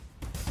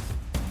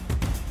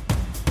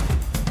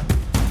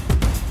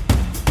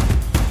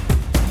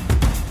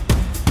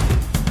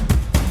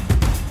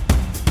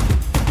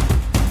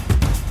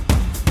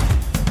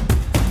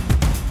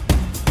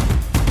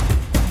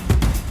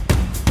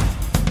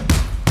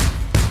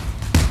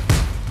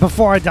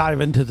Before I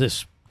dive into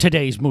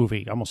today's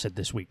movie, I almost said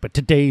this week, but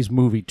today's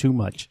movie too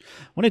much,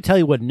 I want to tell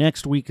you what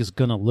next week is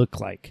going to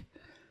look like.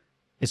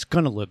 It's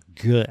going to look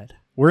good.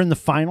 We're in the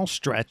final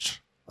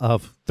stretch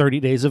of 30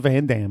 Days of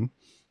Van Damme.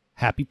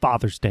 Happy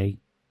Father's Day.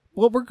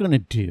 What we're going to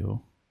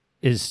do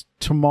is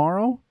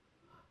tomorrow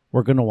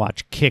we're going to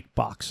watch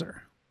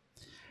Kickboxer.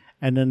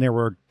 And then there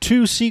were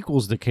 2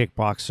 sequels to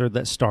Kickboxer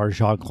that star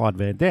Jean-Claude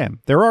Van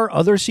Damme. There are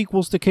other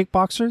sequels to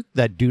Kickboxer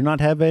that do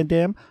not have Van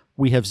Damme.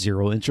 We have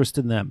zero interest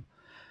in them.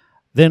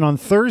 Then on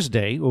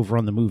Thursday, over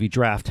on the Movie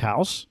Draft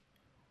House,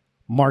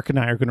 Mark and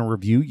I are going to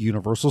review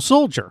Universal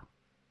Soldier.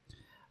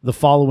 The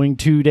following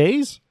 2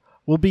 days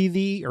will be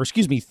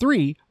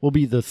 3 will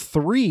be the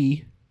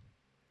 3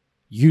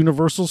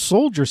 Universal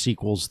Soldier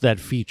sequels that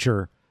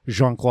feature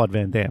Jean-Claude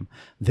Van Damme.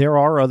 There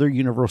are other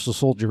Universal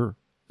Soldier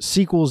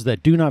sequels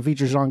that do not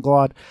feature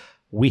Jean-Claude.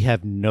 We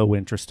have no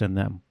interest in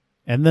them.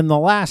 And then the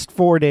last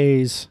 4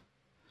 days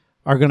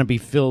are going to be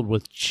filled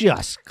with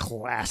just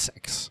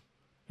classics.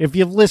 If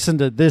you've listened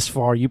to this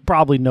far, you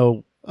probably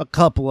know a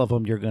couple of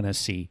them you're going to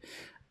see.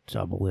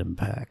 Double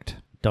Impact.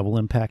 Double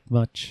Impact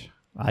much?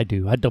 I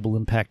do. I double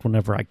impact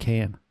whenever I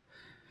can.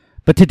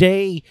 But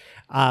today,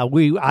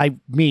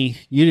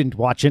 you didn't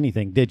watch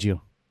anything, did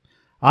you?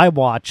 I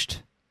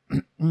watched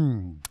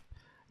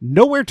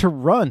Nowhere to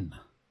Run,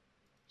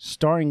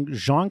 starring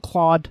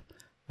Jean-Claude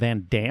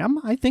Van Damme,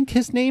 I think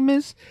his name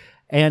is,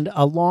 and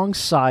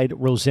alongside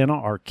Rosanna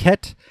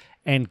Arquette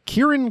and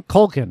Kieran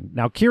Culkin.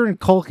 Now, Kieran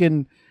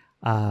Culkin,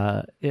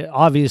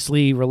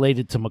 obviously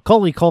related to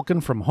Macaulay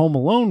Culkin from Home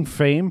Alone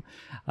fame,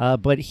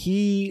 but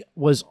he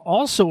was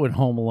also in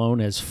Home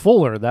Alone as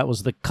Fuller. That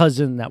was the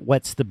cousin that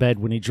wets the bed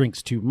when he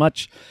drinks too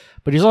much.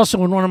 But he's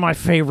also in one of my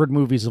favorite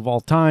movies of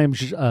all time,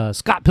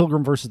 Scott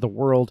Pilgrim vs. the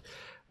World,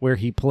 where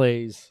he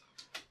plays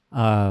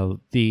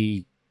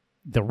the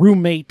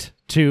roommate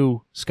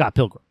to Scott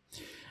Pilgrim.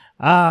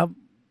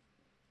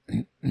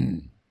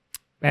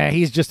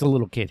 He's just a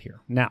little kid here.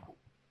 Now,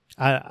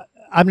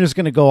 I'm just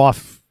going to go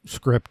off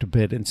script a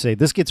bit and say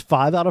this gets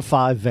 5 out of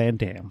 5 Van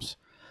Dammes.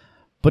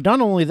 But not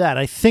only that,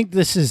 I think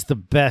this is the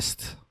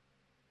best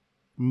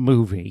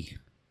movie.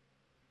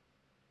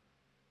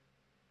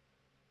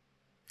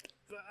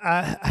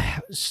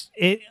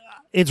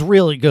 It's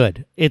really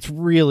good. It's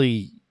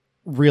really,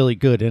 really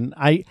good. And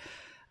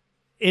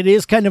it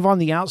is kind of on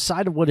the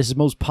outside of what his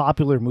most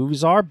popular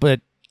movies are, but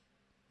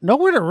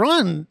Nowhere to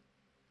Run,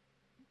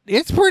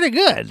 it's pretty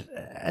good.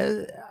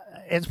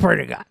 It's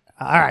pretty good.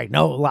 All right,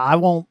 no, I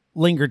won't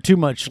linger too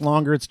much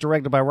longer. It's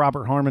directed by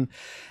Robert Harmon.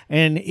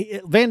 And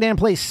Van Damme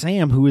plays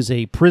Sam, who is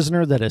a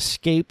prisoner that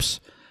escapes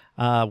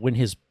when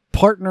his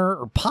partner,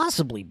 or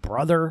possibly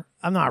brother,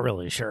 I'm not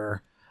really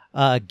sure,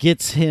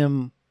 sets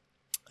him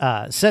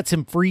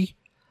free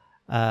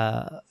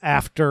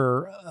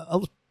after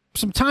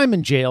some time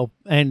in jail.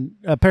 And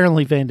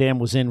apparently Van Damme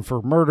was in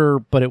for murder,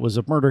 but it was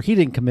a murder he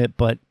didn't commit,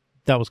 but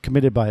that was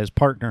committed by his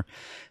partner.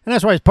 And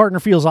that's why his partner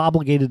feels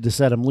obligated to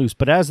set him loose.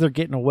 But as they're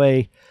getting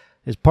away,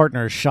 his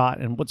partner is shot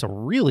in what's a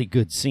really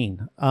good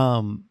scene,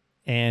 and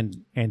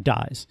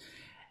dies.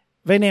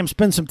 Van Damme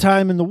spends some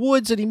time in the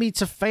woods and he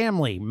meets a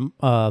family,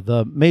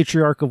 the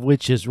matriarch of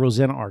which is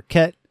Rosanna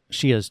Arquette.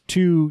 She has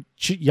 2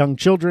 young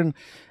children,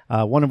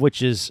 one of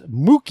which is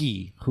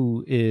Mookie,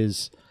 who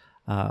is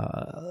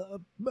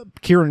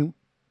Kieran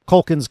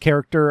Culkin's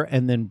character,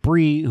 and then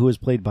Bree, who is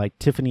played by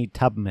Tiffany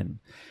Tubman.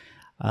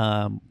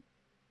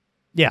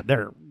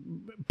 They're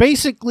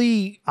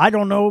basically, I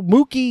don't know,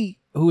 Mookie,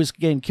 who is,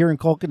 again, Kieran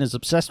Culkin, is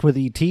obsessed with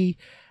E.T.,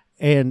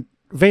 and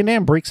Van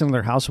Damme breaks into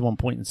their house at one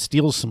point and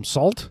steals some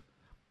salt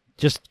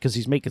just because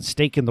he's making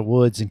steak in the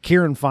woods, and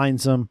Kieran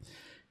finds him,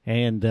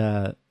 and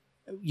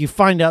you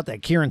find out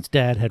that Kieran's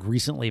dad had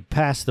recently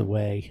passed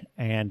away,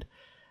 and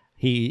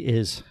he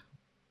is...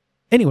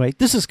 Anyway,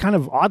 this is kind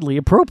of oddly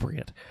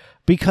appropriate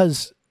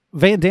because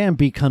Van Damme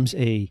becomes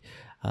a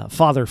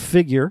father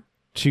figure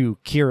to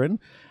Kieran,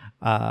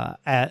 or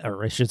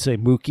I should say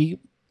Mookie,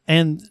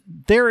 and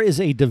there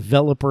is a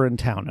developer in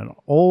town. An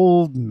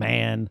old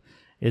man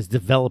is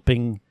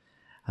developing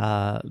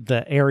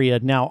the area.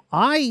 Now,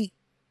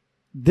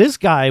 this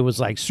guy was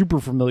like super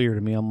familiar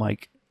to me. I'm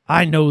like,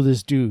 I know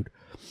this dude.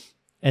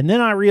 And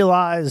then I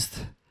realized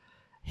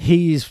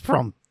he's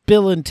from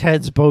Bill and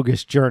Ted's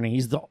Bogus Journey.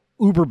 He's the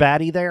uber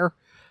baddie there.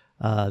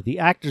 The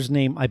actor's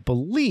name, I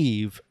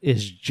believe,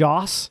 is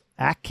Joss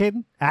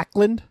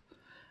Ackland.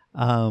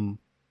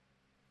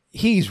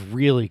 He's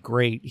really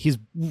great. He's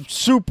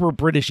super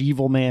British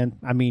evil man.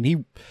 I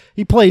mean,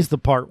 he plays the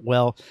part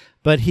well,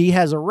 but he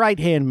has a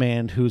right-hand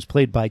man who's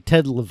played by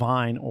Ted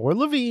Levine, or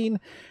Levine.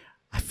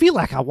 I feel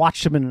like I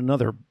watched him in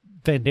another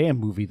Van Damme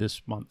movie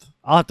this month.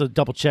 I'll have to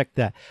double-check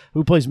that.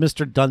 Who plays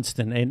Mr.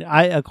 Dunstan. And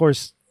of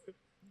course,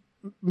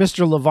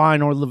 Mr.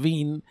 Levine, or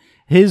Levine,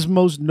 his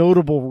most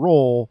notable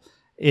role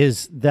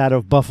is that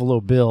of Buffalo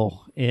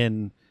Bill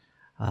in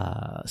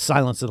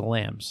Silence of the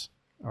Lambs,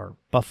 or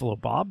Buffalo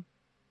Bob.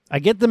 I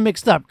get them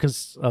mixed up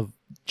because of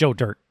Joe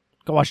Dirt.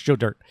 Go watch Joe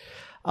Dirt.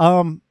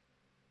 Joe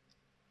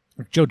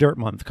Dirt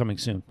month coming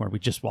soon, where we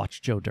just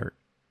watched Joe Dirt.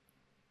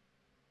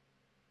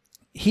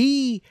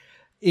 He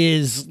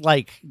is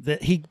like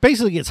that. He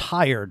basically gets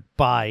hired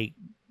by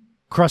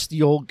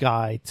crusty old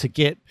guy to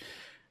get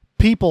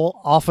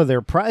people off of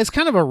their it's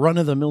kind of a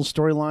run-of-the-mill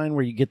storyline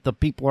where you get the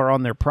people are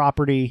on their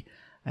property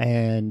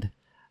and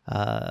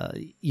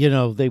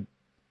they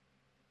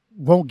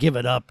won't give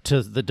it up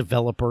to the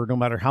developer no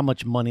matter how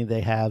much money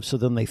they have, so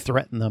then they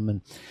threaten them,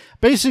 and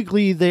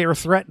basically they are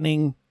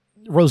threatening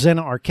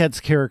Rosanna Arquette's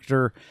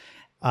character,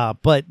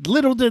 but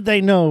little did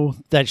they know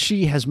that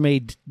she has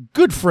made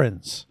good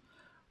friends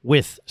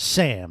with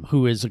Sam,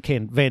 who is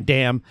Van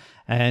Damme,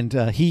 and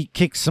he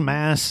kicks some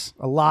ass,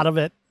 a lot of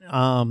it.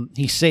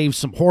 He saves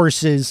some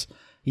horses.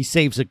 He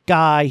saves a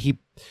guy.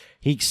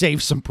 He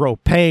saves some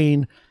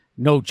propane.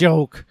 No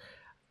joke.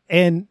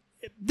 And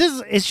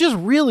it's just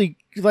really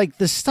like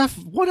the stuff.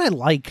 What I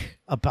like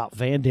about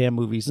Van Damme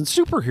movies and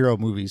superhero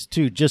movies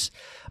too. Just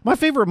my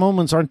favorite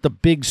moments aren't the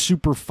big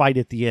super fight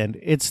at the end.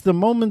 It's the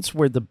moments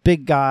where the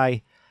big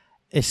guy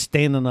is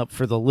standing up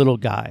for the little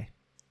guy.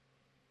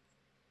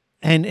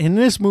 And in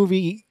this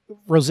movie,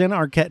 Rosanna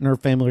Arquette and her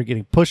family are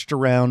getting pushed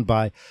around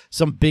by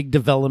some big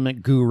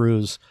development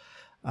gurus.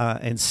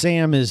 And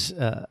Sam is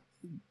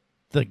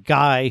the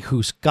guy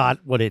who's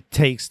got what it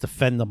takes to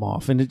fend them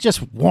off. And it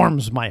just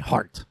warms my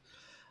heart.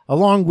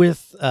 Along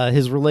with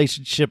his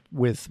relationship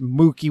with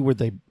Mookie, where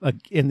they,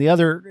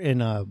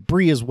 in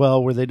Bree as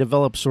well, where they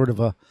develop sort of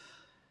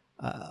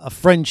a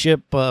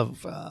friendship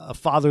of a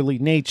fatherly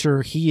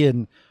nature. He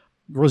and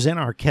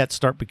Rosanna Arquette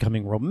start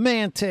becoming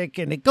romantic,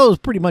 and it goes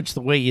pretty much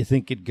the way you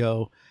think it'd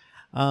go.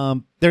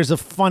 There's a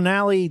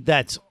finale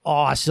that's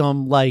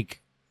awesome.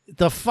 Like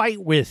the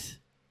fight with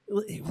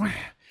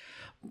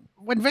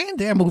when Van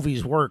Damme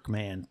movies work,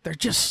 man, they're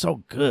just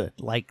so good.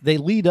 Like they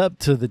lead up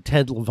to the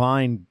Ted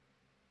Levine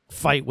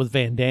fight with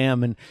Van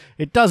Damme, and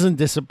it doesn't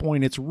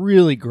disappoint. It's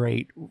really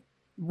great.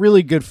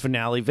 Really good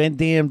finale. Van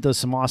Damme does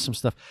some awesome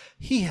stuff.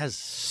 He has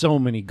so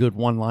many good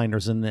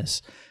one-liners in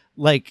this.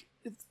 Like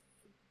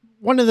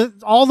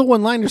all the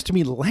one-liners to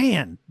me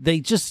land. They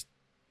just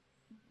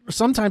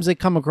sometimes they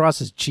come across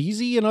as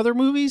cheesy in other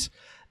movies.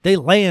 They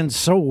land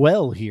so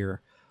well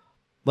here.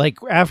 Like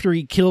after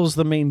he kills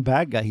the main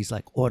bad guy, he's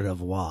like, "Au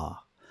revoir,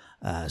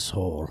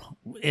 asshole."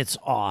 It's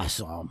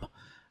awesome.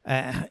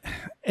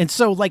 And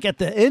so like at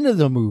the end of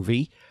the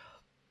movie,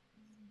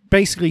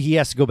 basically he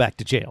has to go back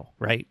to jail,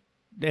 right?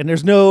 And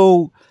there's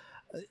no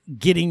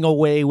getting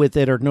away with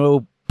it or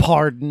no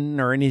pardon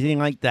or anything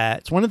like that.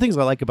 It's one of the things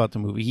I like about the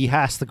movie. He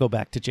has to go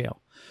back to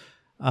jail.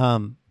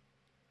 And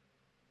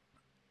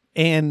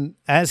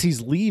as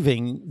he's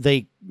leaving,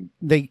 they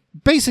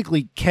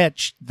basically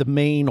catch the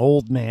main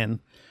old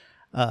man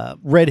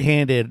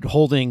red-handed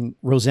holding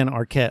Rosanna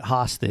Arquette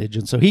hostage.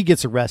 And so he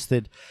gets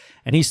arrested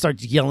and he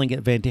starts yelling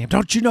at Van Damme,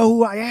 "Don't you know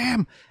who I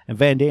am?" And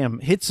Van Damme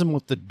hits him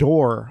with the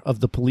door of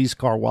the police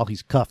car while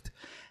he's cuffed.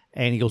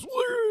 And he goes,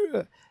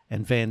 "Wah!"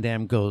 And Van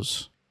Damme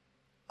goes,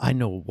 "I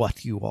know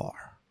what you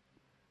are."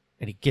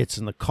 And he gets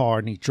in the car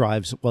and he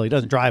drives. Well, he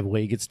doesn't drive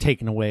away. He gets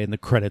taken away and the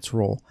credits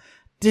roll.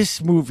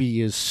 This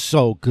movie is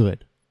so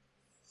good.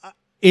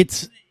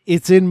 It's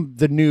in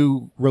the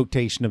new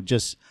rotation of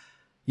just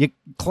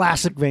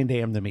classic Van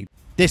Damme to me.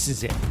 This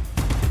is it.